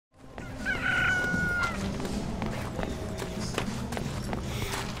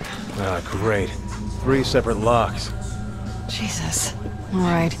Ah, great. 3 separate locks. Jesus.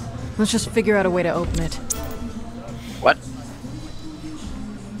 Alright. Let's just figure out a way to open it. What?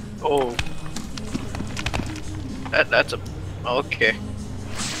 Oh. That's a... Okay.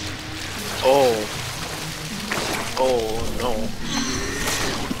 Oh. Oh, no.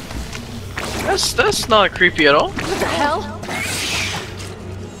 That's not creepy at all. What the hell?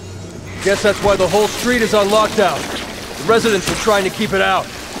 Guess that's why the whole street is on lockdown. The residents are trying to keep it out.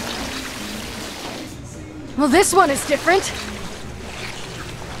 Well, this one is different.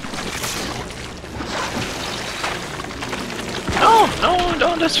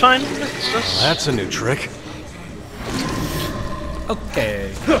 No, that's fine. That's a new trick.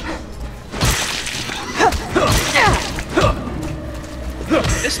 Okay.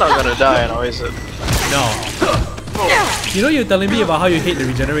 It's not gonna die now, is it? No. You know you're telling me about how you hate the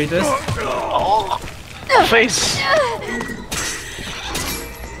regenerators? Oh, face.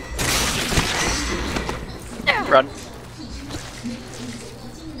 Run.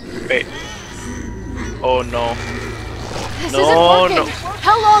 Wait. Oh no. This isn't working. No.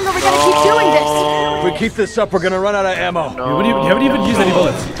 How long are we gonna keep doing this? If we keep this up, we're gonna run out of ammo. No. You haven't even used any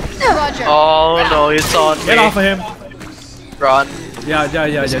bullets. Roger. Oh no, it's on me. Get off of him. Run. Yeah,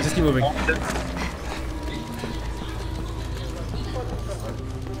 just keep moving.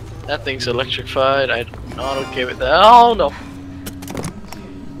 That thing's electrified. I'm not okay with that. Oh no.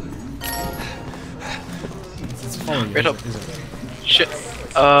 It's falling. Right up. Shit. Him.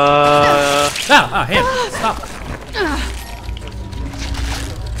 Stop.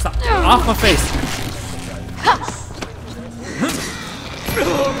 Stop. Off my face.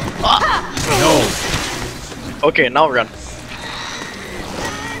 No. Okay, now run.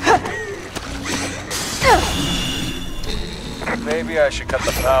 Maybe I should cut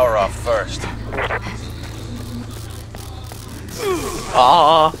the power off first.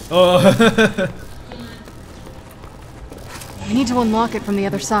 Ah. Oh. We need to unlock it from the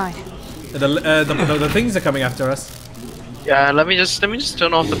other side. The things are coming after us. Yeah, let me just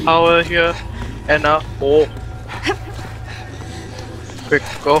turn off the power here. And oh. Quick,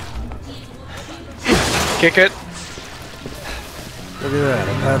 go. Kick it. Look at that,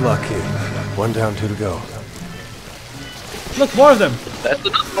 a padlock key. 1 down, 2 to go. Look, more of them.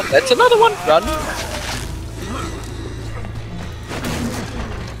 That's another one. Run.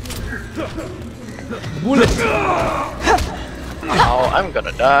 Bullet. Oh, I'm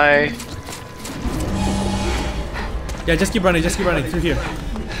gonna die. Yeah, just keep running through here.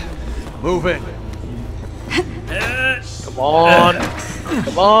 Move in. Come on.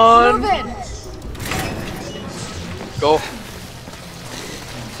 Come on. Move in. Go.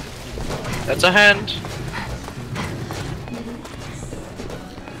 That's a hand.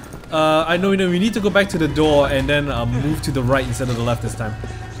 I know, we need to go back to the door and then move to the right instead of the left this time.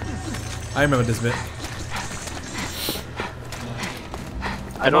 I remember this bit.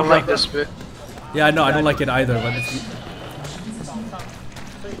 I don't like this bit. Yeah, I know, I don't like it either, but it's...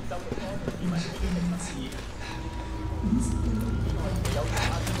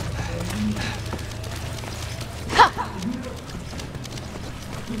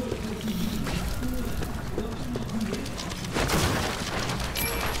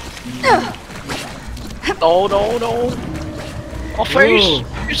 No. My face! Ooh.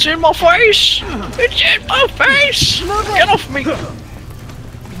 It's in my face! It's in my face! Get off me!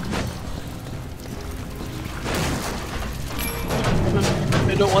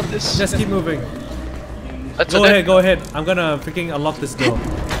 I don't want this. Just keep moving. That's Go ahead. I'm gonna freaking unlock this door.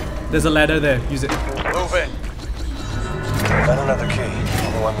 There's a ladder there. Use it. Move in. Got another key.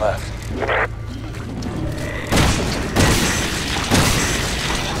 Only one left.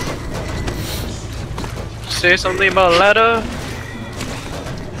 Say something about a ladder.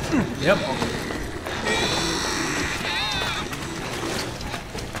 Yep.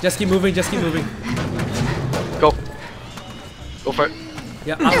 Just keep moving. Go. Go for it.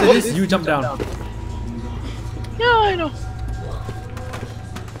 Yeah, after this, you jump down. Yeah, I know.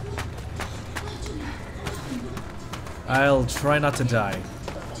 I'll try not to die.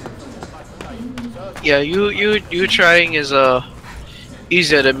 Yeah, you trying is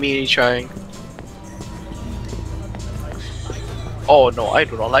easier than me trying. Oh no, I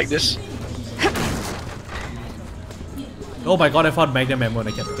do not like this. Oh my god, I found magnum ammo and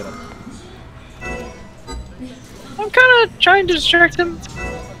I can't pick it up. I'm kinda trying to distract him.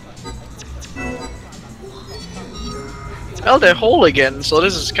 Well, they're whole again, so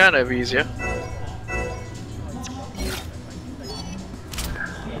this is kind of easier.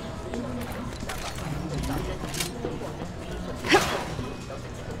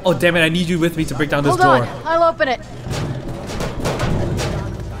 Oh damn it, I need you with me to break down this Hold door. on, I'll open it.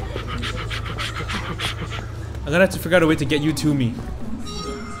 gonna have to figure out a way to get you to me.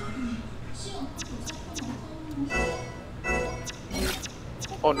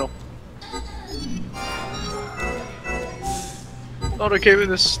 Oh no. Not okay with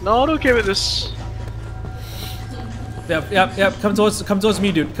this. Not okay with this. Yep. Come towards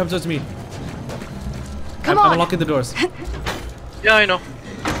me, dude. Come towards me. Come I'm on. unlocking the doors. Yeah, I know.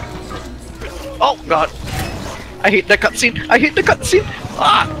 Oh god. I hate the cutscene. I hate the cutscene.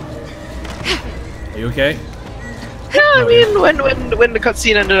 Ah! Are you okay? Yeah, I mean, when the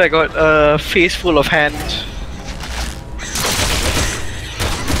cutscene ended, I got a face full of hand.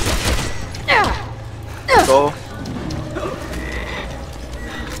 Go.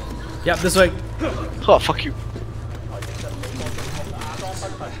 Yep, this way. Oh, fuck you.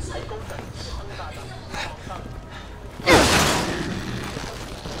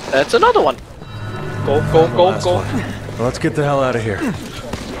 That's another one. Go. Well, let's get the hell out of here.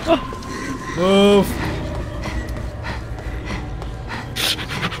 Move.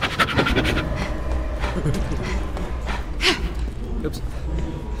 Oops.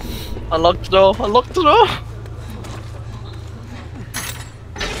 Unlock the door. Unlock the door.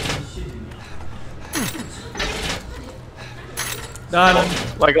 No.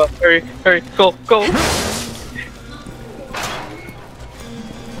 Oh my god, hurry, go.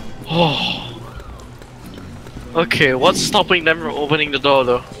 Oh. Okay, what's stopping them from opening the door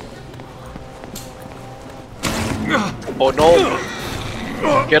though? Oh no!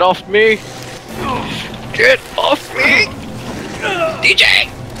 Get off me! Get off me! DJ!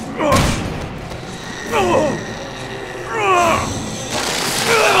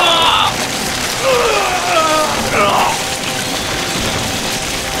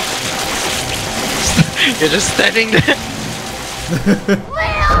 You're just standing there.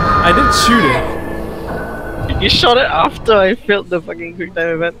 I didn't shoot it. You shot it after I failed the fucking quick time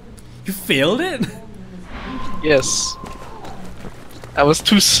event. You failed it? Yes. I was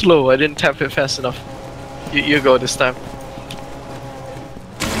too slow. I didn't tap it fast enough. You go this time.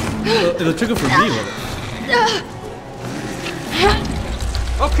 It'll trigger for me, will it?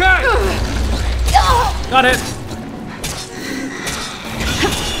 Okay! Got it!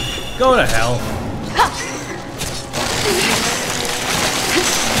 Go to hell.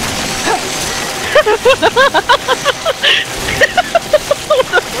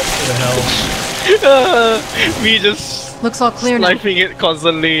 What the hell? Me just Looks all clear now. sniping it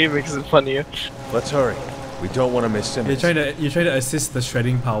constantly makes it funnier. Let's hurry. We don't want to miss Simmons. You're trying to assist the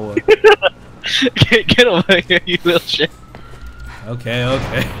shredding power. Get over here, you little shit. Okay.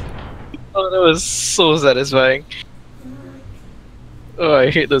 Oh, that was so satisfying. Oh, I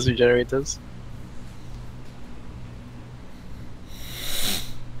hate those regenerators.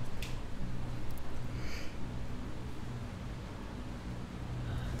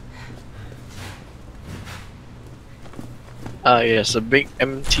 Ah, yes, a big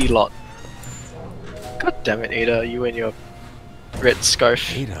empty lot. God damn it, Ada, you and your red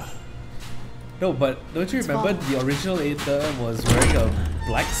scarf. Ada. No, but don't you remember the original Ada was wearing a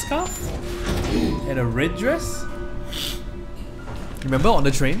black scarf and a red dress? Remember on the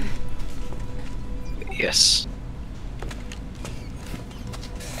train? Yes.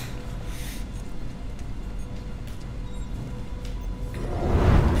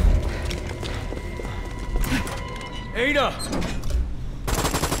 Ada!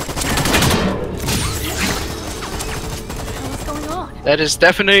 What's going on? That is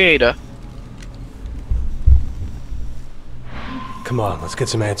definitely Ada. Come on, let's get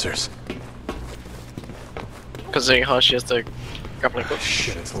some answers. Considering how she has the grappling hook.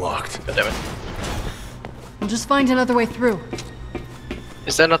 Shit, it's locked. God damn it. We'll just find another way through.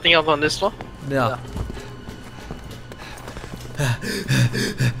 Is there nothing else on this floor? Yeah.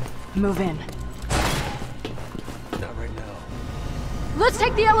 Move in. Not right now. Let's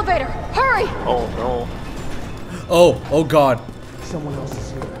take the elevator. Hurry! Oh no. Oh god. Someone else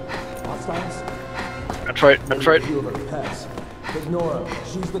is here. Hostiles? That's right, that's right. Few of her pets. Ignore her.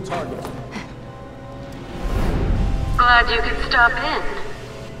 She's the target. Glad you could stop in.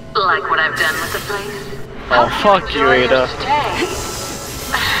 Like what I've done with the place. Oh fuck you, Enjoy Ada. your stay.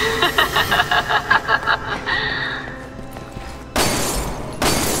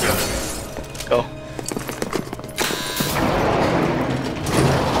 Go.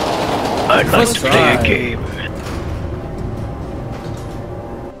 I'd like First to play a try. game.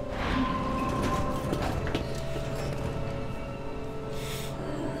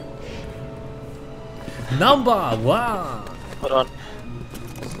 Number one. Hold on.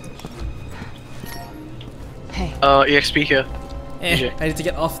 Hey, EXP here. DJ. I need to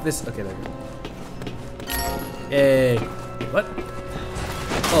get off this. Okay, there we go. Yay. What?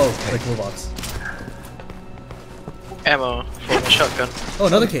 Oh, the cool box. Ammo for my shotgun. Oh,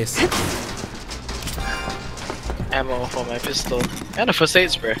 another case. Ammo for my pistol. And a first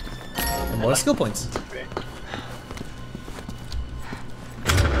aid spray. And more skill points. Okay.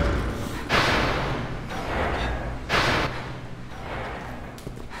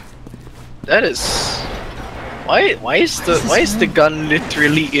 That is... Why is the gun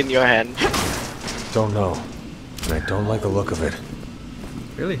literally in your hand? Don't know. And I don't like the look of it.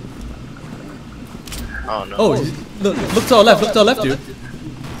 Really? Oh no. Oh, look to our left, look to our left, dude.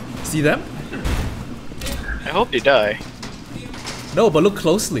 See them? I hope they die. No, but look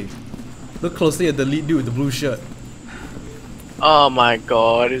closely. Look closely at the lead dude with the blue shirt. Oh my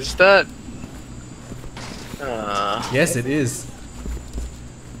god, is that... Yes, it is.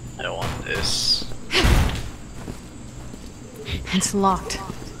 I don't want this. It's locked.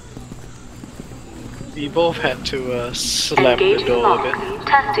 We both had to slam the Engaging door a lock. bit.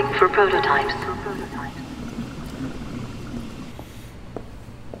 Testing for prototypes.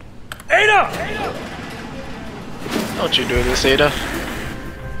 Ada! Don't you do this, Ada.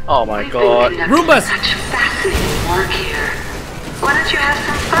 Oh my We've god. been conducting Roombas! such fascinating work here. Why don't you have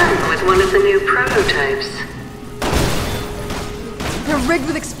some fun with one of the new prototypes? They're rigged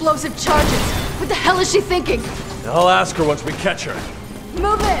with explosive charges. What the hell is she thinking? I'll ask her once we catch her.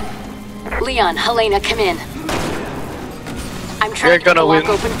 Move in! Leon, Helena, come in. I'm trying to get gonna the lock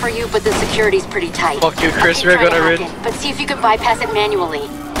win. open for you, but the security's pretty tight. Fuck you, Chris, Okay, we're try to gonna hack win. in, but see if you can bypass it manually.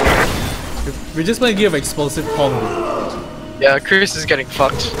 We're just playing a game of explosive pong. Yeah, Chris is getting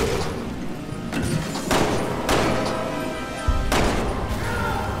fucked.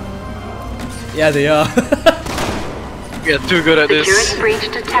 Yeah, they are. We are too good at this. Security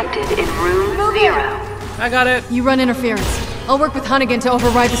breach detected in room 0. I got it. You run interference. I'll work with Hunnigan to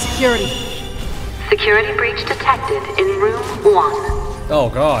override the security. Security breach detected in room 1.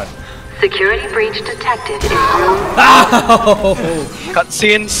 Oh god. Security breach detected in room... Oh!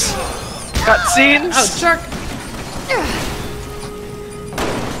 Cutscenes. Cutscenes. Oh, jerk!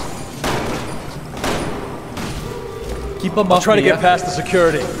 Keep them I'll off try to me, get yeah? past the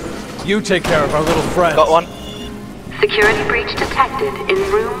security. You take care of our little friends. Got one. Security breach detected in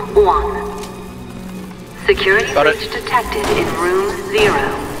room 1. Security Got it. breach detected in room 0.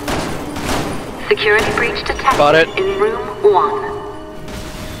 Security breach detected Got it. in room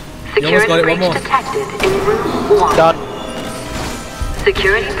 1. Security got it, one breach more. detected in room 1. Done.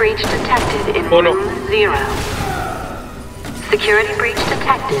 Security breach detected in Oh, no. room 0. Security breach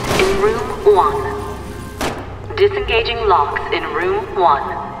detected in room 1. Disengaging locks in room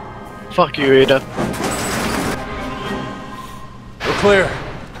 1. Fuck you, Ada. We're clear.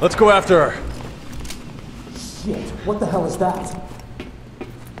 Let's go after her. Shit, what the hell is that?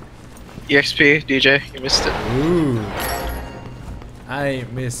 EXP, DJ, you missed it. Ooh. I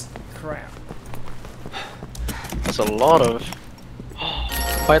miss crap. That's a lot of...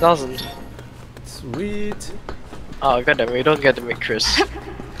 5,000. Sweet. Oh goddamn, we don't get to meet Chris.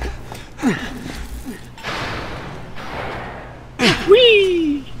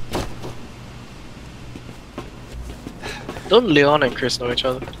 Whee! Don't Leon and Chris know each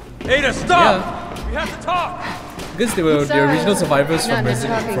other? Ada, stop! We have to talk! Because they were the original survivors from not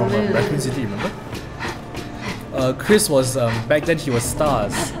talking Liz. Raccoon City, remember? Chris was, back then he was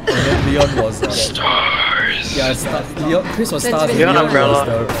Stars. And then Leon was, Stars! yeah, Chris was Stars and Leon Leon Umbrella.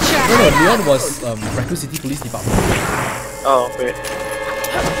 was the... No, Leon was, Raccoon City Police Department. Oh, wait.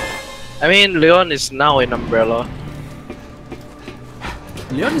 I mean, Leon is now in Umbrella.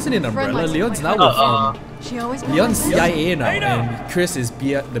 Leon isn't in Umbrella, likes Leon's to now Uh-uh. with, She always Leon's been like CIA now, and Chris is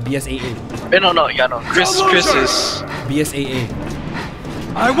the BSAA. No, yeah, no. Chris is... BSAA.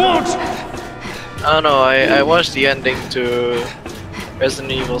 I won't! I don't know, I watched the ending to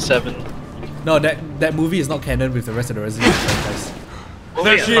Resident Evil 7. No, that movie is not canon with the rest of the Resident Evil franchise.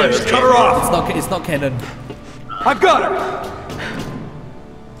 There she is! Cut her off! It's not canon. I've got her!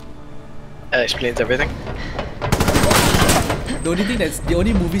 That explains everything. The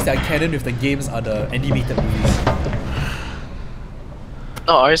only movies that are canon with the games are the animated movies.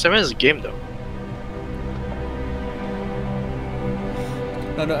 No, RS7 is a game though.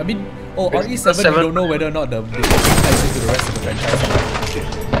 No, I mean, RE7 Seven. you don't know whether or not the ties into the rest of the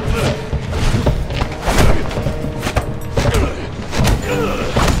franchise.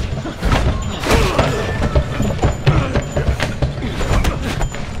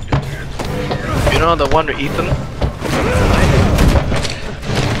 You know the one with Ethan?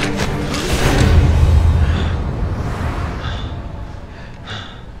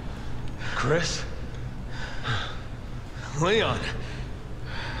 Chris? Leon?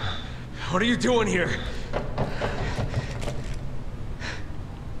 What are you doing here?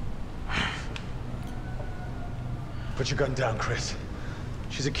 Put your gun down, Chris.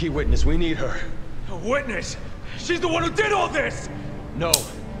 She's a key witness. We need her. A witness? She's the one who did all this! No,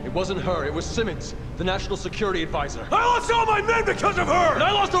 it wasn't her. It was Simmons, the National Security Advisor. I lost all my men because of her! And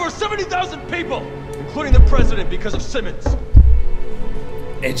I lost over 70,000 people, including the president, because of Simmons.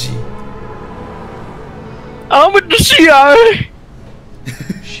 Edgy. I'm with the CIA!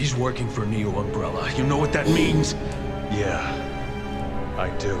 She's working for Neo Umbrella. You know what that means? Yeah,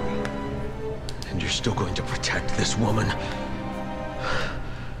 I do. And you're still going to protect this woman?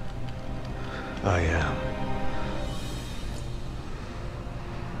 I am.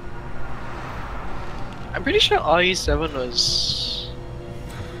 I'm pretty sure RE7 was...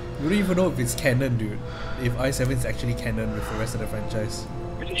 We don't even know if it's canon, dude. If I7 is actually canon with the rest of the franchise.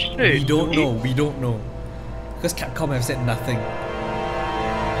 Pretty sure We don't know. We don't know. Because Capcom have said nothing.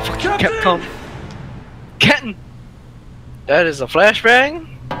 Fucking Capcom. Captain! That is a flashbang?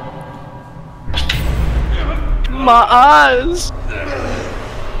 My eyes!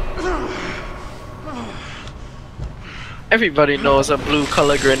 Everybody knows a blue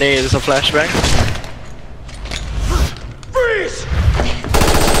color grenade is a flashbang. Freeze!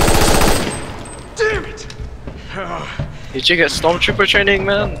 Damn it! Did you get Stormtrooper training,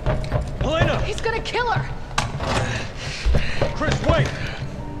 man? Helena! He's gonna kill her! Chris, wait!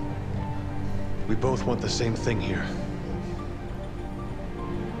 We both want the same thing here.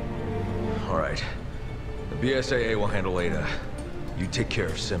 All right. The BSAA will handle Ada. You take care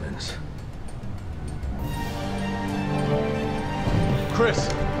of Simmons. Chris!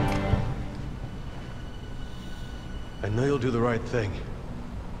 I know you'll do the right thing.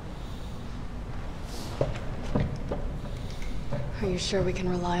 Are you sure we can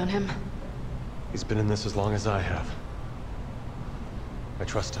rely on him? He's been in this as long as I have. I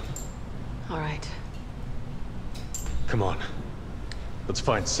trust him. All right. Come on. Let's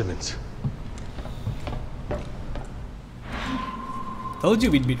find Simmons. Told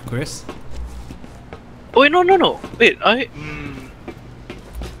you we'd meet Chris. Oh, wait, no. Wait,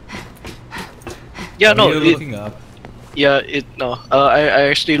 yeah, no, You're looking up. yeah, no. I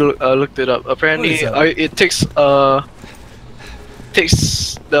actually looked it up. Apparently, What is it takes the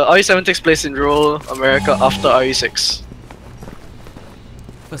RE7 takes place in rural America after RE6.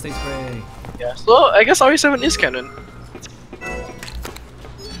 First aid spray. Yeah, so I guess RE7 is canon.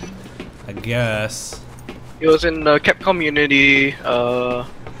 I guess. It was in the Capcom Unity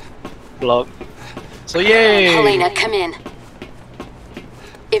blog. So yay! Helena, come in.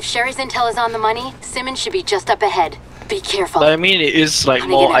 If Sherry's intel is on the money, Simmons should be just up ahead. Be careful. But I mean, it is like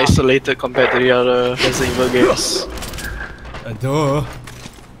Honey, more get out. isolated compared to the other Resident Evil games. Duh.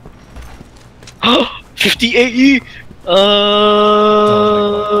 58E!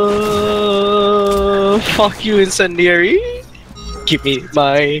 Fuck you, incendiary! Give me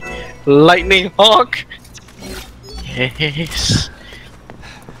my lightning hawk! Yes!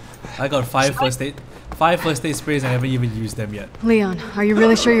 I got 5 first aid. 5 first aid sprays. I haven't even used them yet. Leon, are you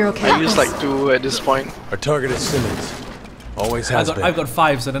really sure you're okay? I with used this? like 2 at this point. Our target is Simmons. Always has been. I've got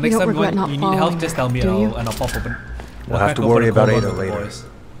 5. So the next don't time regret not you need help, following just her, tell me do you? and I'll pop open. We'll have crack to open worry a about cold Ada one with the later. boys.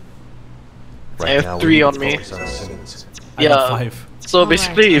 I have now, we 3 need on to me. focus on Simmons. I got Yeah. 5. So All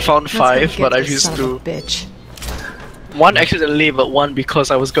basically, right. you found Let's go 5, get but I've this used son of 2. a bitch. 1 accidentally, but 1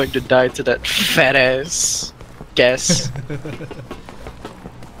 because I was going to die to that fat ass gas.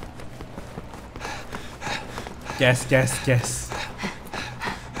 Guess.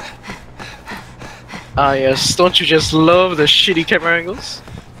 Ah yes, don't you just love the shitty camera angles?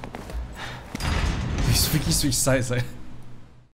 These freaky switch sides like.